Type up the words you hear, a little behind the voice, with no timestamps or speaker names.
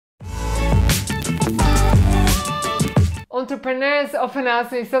Entrepreneurs often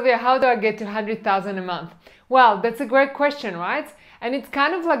ask me, Silvia, how do I get to 100,000 a month? Well, that's a great question, right? And it's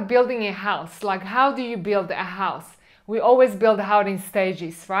kind of like building a house. Like, how do you build a house? We always build a house in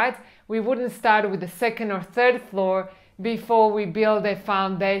stages, right? We wouldn't start with the second or third floor before we build a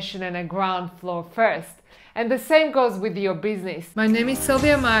foundation and a ground floor first. And the same goes with your business. My name is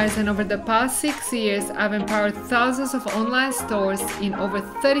Silvia Myers, and over the past 6 years, I've empowered thousands of online stores in over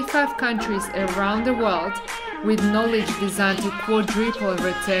 35 countries around the world with knowledge designed to quadruple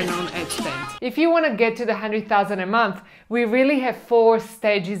return on ad spend. If you want to get to the 100,000 a month, we really have 4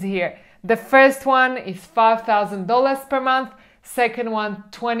 stages here. The first one is $5,000 per month, second one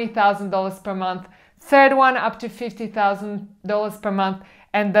 $20,000 per month, third one up to $50,000 per month,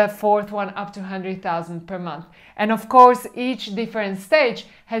 and the fourth one up to $100,000 per month. And of course, each different stage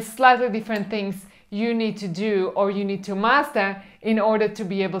has slightly different things you need to do or you need to master in order to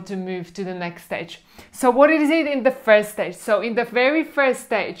be able to move to the next stage. So what is it in the first stage? So in the very first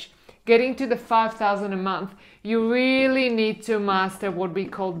stage, getting to the 5,000 a month, you really need to master what we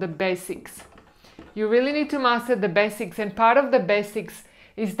call the basics. You really need to master the basics, and part of the basics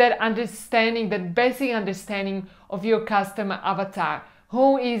is that understanding, that basic understanding of your customer avatar.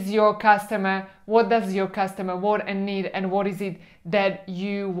 Who is your customer? What does your customer want and need? And what is it that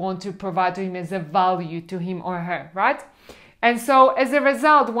you want to provide to him as a value to him or her, right? And so as a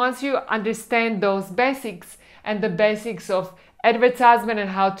result, once you understand those basics and the basics of advertisement and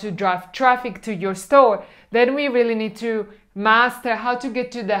how to drive traffic to your store, then we really need to master how to get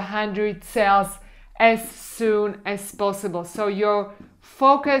to the 100 sales as soon as possible. So your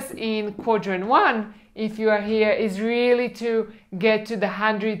focus in quadrant 1, if you are here, is really to get to the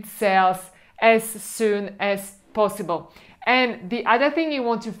 100 sales as soon as possible. And the other thing you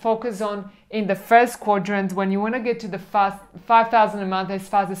want to focus on in the first quadrant when you want to get to the 5,000 a month as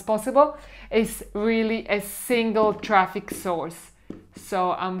fast as possible is really a single traffic source.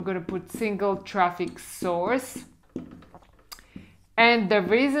 So I'm going to put single traffic source. And the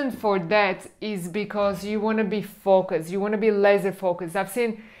reason for that is because you want to be focused. You want to be laser focused. I've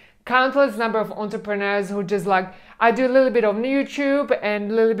seen countless number of entrepreneurs who just like, I do a little bit on YouTube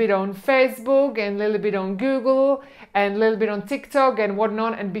and a little bit on Facebook and a little bit on Google and a little bit on TikTok and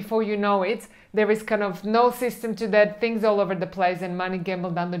whatnot. And before you know it, there is kind of no system to that, things all over the place and money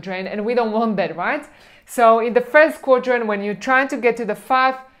gambled down the drain. And we don't want that, right? So in the first quadrant, when you're trying to get to the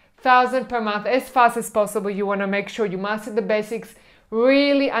 5,000 per month as fast as possible, you want to make sure you master the basics,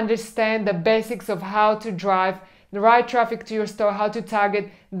 really understand the basics of how to drive the right traffic to your store, how to target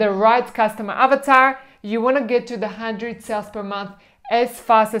the right customer avatar. You want to get to the 100 sales per month as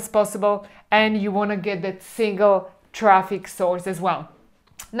fast as possible, and you want to get that single traffic source as well.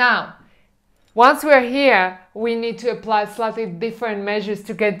 Now, once we're here, we need to apply slightly different measures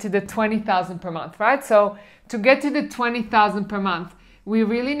to get to the 20,000 per month, right? So to get to the 20,000 per month, we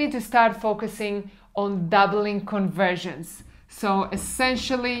really need to start focusing on doubling conversions. So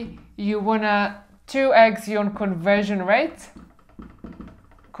essentially, you want to 2x your conversion rate.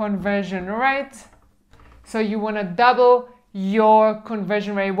 So you want to double your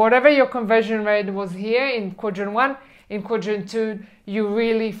conversion rate. Whatever your conversion rate was here in quadrant 1, in quadrant 2, you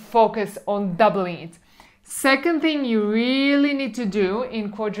really focus on doubling it. Second thing you really need to do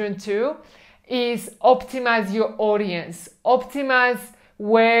in quadrant 2 is optimize your audience. Optimize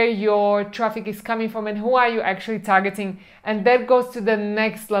where your traffic is coming from and who are you actually targeting. And that goes to the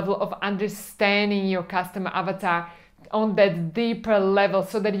next level of understanding your customer avatar on that deeper level,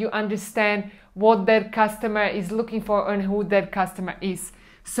 so that you understand what that customer is looking for and who that customer is.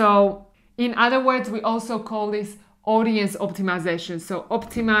 So in other words, we also call this audience optimization. So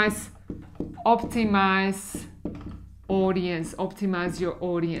optimize audience, optimize your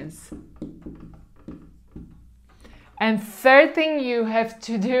audience. And third thing you have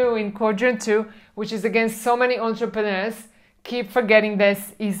to do in quadrant 2, which is against so many entrepreneurs keep forgetting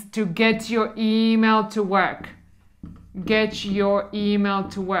this, is to get your email to work. Get your email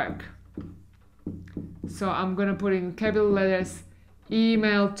to work. So I'm going to put in capital letters,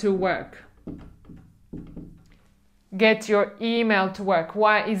 email to work. Get your email to work.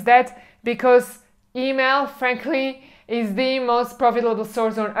 Why is that? Because email, frankly, is the most profitable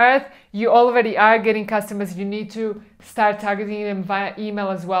source on earth. You already are getting customers. You need to start targeting them via email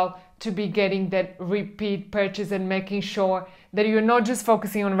as well to be getting that repeat purchase and making sure that you're not just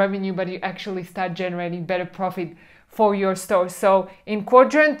focusing on revenue, but you actually start generating better profit for your store. So in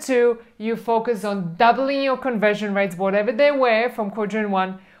quadrant 2, you focus on doubling your conversion rates, whatever they were from quadrant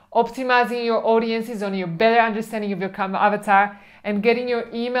 1, optimizing your audiences on your better understanding of your avatar, and getting your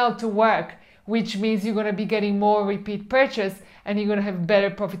email to work, which means you're going to be getting more repeat purchase and you're going to have better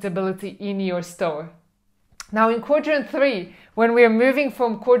profitability in your store. Now in quadrant 3, when we are moving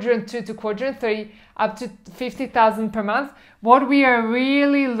from quadrant 2 to quadrant 3 up to 50,000 per month, what we are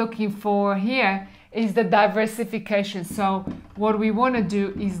really looking for here is the diversification. So what we want to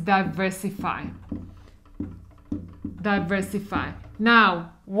do is diversify. Diversify.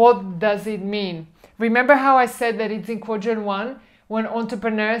 Now, what does it mean? Remember how I said that it's in quadrant 1 when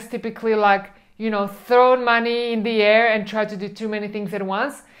entrepreneurs typically throw money in the air and try to do too many things at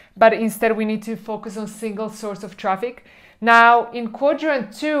once, but instead we need to focus on single source of traffic. Now in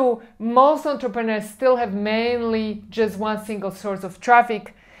quadrant 2, most entrepreneurs still have mainly just one single source of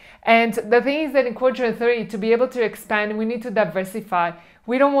traffic. And the thing is that in quadrant 3, to be able to expand, we need to diversify.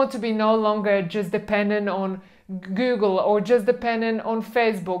 We don't want to be no longer just dependent on Google, or just dependent on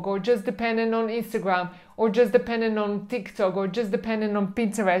Facebook, or just dependent on Instagram, or just dependent on TikTok, or just dependent on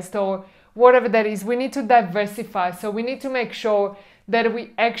Pinterest, or whatever that is. We need to diversify. So we need to make sure that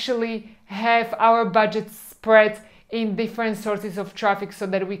we actually have our budget spread in different sources of traffic so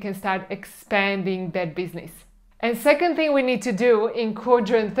that we can start expanding that business. And second thing we need to do in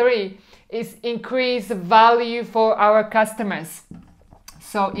quadrant 3 is increase value for our customers.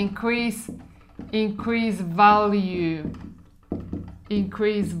 So increase value.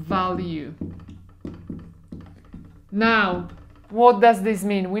 Increase value. Now, what does this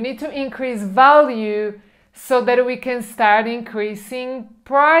mean? We need to increase value so that we can start increasing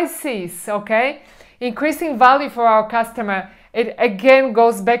prices, okay? Increasing value for our customer, it again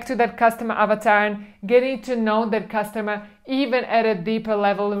goes back to that customer avatar and getting to know that customer even at a deeper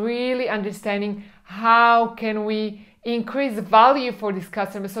level, really understanding how can we increase value for this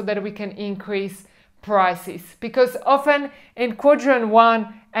customer so that we can increase prices. Because often in quadrant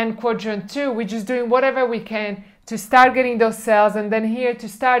 1 and quadrant 2, we're just doing whatever we can to start getting those sales, and then here to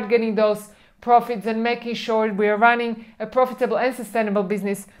start getting those profits and making sure we're running a profitable and sustainable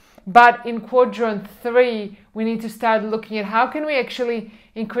business. But in quadrant 3, we need to start looking at how can we actually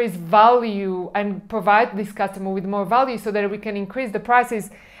increase value and provide this customer with more value so that we can increase the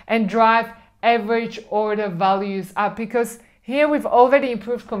prices and drive average order values up. Because here we've already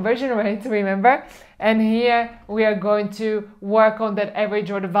improved conversion rates, remember? And here we are going to work on that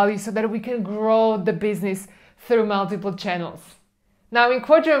average order value so that we can grow the business through multiple channels. Now in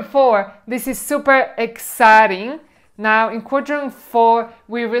quadrant 4, this is super exciting. Now in quadrant 4,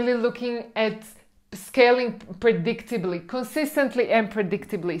 we're really looking at scaling predictably, consistently and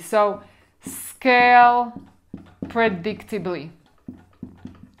predictably. So scale predictably.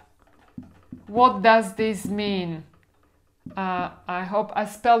 What does this mean? I hope I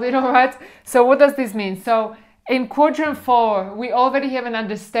spelled it all right. So what does this mean? So in quadrant 4, we already have an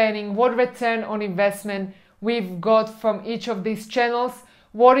understanding what return on investment we've got from each of these channels,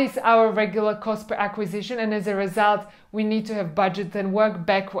 what is our regular cost per acquisition, and as a result, we need to have budgets and work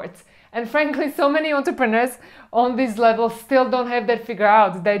backwards. And frankly, so many entrepreneurs on this level still don't have that figured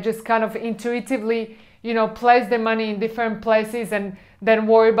out. They just kind of intuitively, place their money in different places and then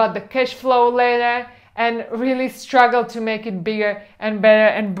worry about the cash flow later and really struggle to make it bigger and better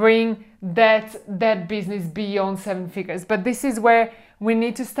and bring that business beyond 7 figures. But this is where we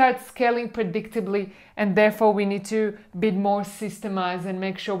need to start scaling predictably, and therefore we need to be more systemized and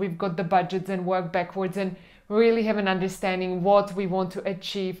make sure we've got the budgets and work backwards and really have an understanding what we want to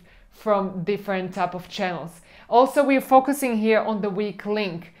achieve from different type of channels. Also, we're focusing here on the weak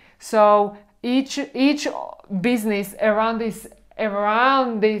link. So each business around this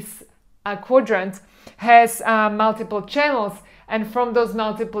quadrant has multiple channels, and from those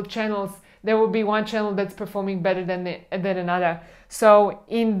multiple channels there will be one channel that's performing better than another. So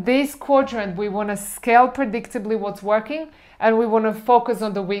in this quadrant, we want to scale predictably what's working, and we want to focus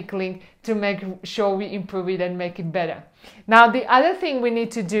on the weak link to make sure we improve it and make it better. Now, the other thing we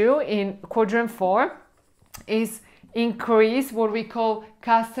need to do in quadrant 4 is increase what we call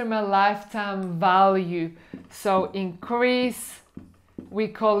customer lifetime value. So increase, we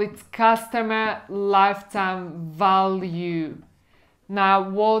call it customer lifetime value. Now,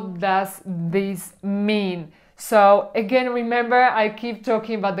 what does this mean? So again, remember, I keep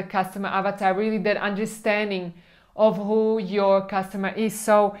talking about the customer avatar, really that understanding of who your customer is.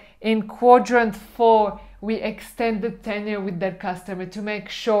 So in quadrant 4, we extend the tenure with that customer to make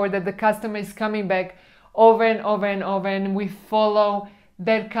sure that the customer is coming back over and over and over, and we follow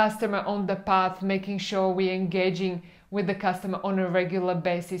that customer on the path, making sure we're engaging with the customer on a regular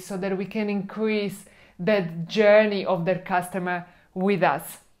basis so that we can increase that journey of that customer with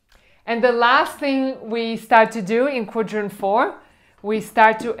us. And the last thing we start to do in quadrant 4, we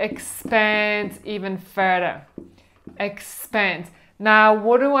start to expand even further. Expand. Now,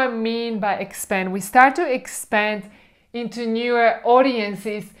 what do I mean by expand? We start to expand into newer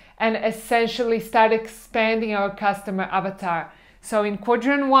audiences and essentially start expanding our customer avatar. So in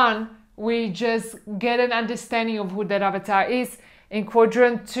quadrant 1, we just get an understanding of who that avatar is. In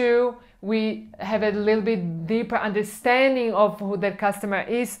quadrant 2, we have a little bit deeper understanding of who that customer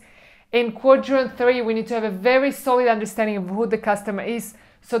is. In quadrant 3, we need to have a very solid understanding of who the customer is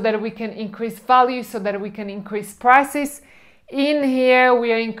so that we can increase value, so that we can increase prices. In here,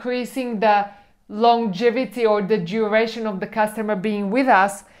 we are increasing the longevity or the duration of the customer being with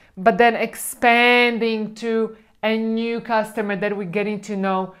us, but then expanding to a new customer that we're getting to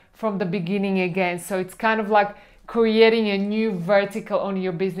know from the beginning again. So it's kind of like creating a new vertical on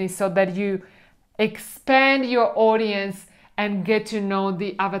your business so that you expand your audience and get to know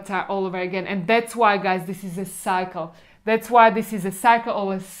the avatar all over again. And that's why, guys, this is a cycle. That's why this is a cycle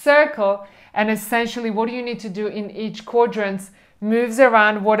or a circle. And essentially what you need to do in each quadrant moves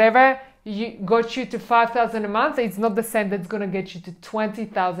around. Whatever got you to 5,000 a month, it's not the same that's going to get you to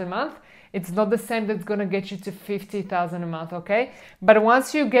 20,000 a month. It's not the same that's going to get you to 50,000 a month, okay? But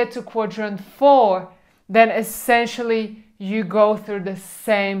once you get to quadrant 4, then essentially you go through the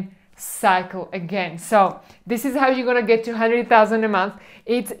same cycle again. So this is how you're going to get to 100,000 a month.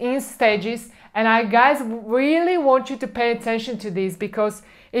 It's in stages. And I, guys, really want you to pay attention to this, because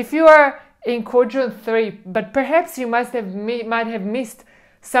if you are in quadrant 3, but perhaps you might have missed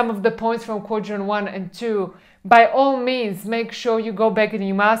some of the points from quadrant 1 and 2, by all means, make sure you go back and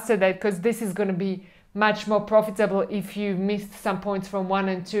you master that, because this is going to be much more profitable if you missed some points from 1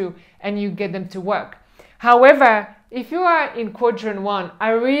 and 2 and you get them to work. However, if you are in quadrant 1, I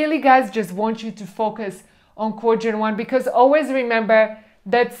really, guys, just want you to focus on quadrant 1, because always remember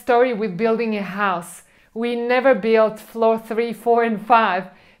that story with building a house. We never built floor 3, 4, and 5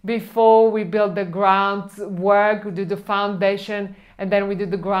 before we build the groundwork, we do the foundation, and then we do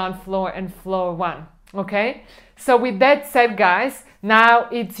the ground floor and floor 1. Okay? So with that said, guys, now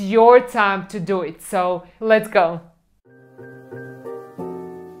it's your time to do it. So let's go.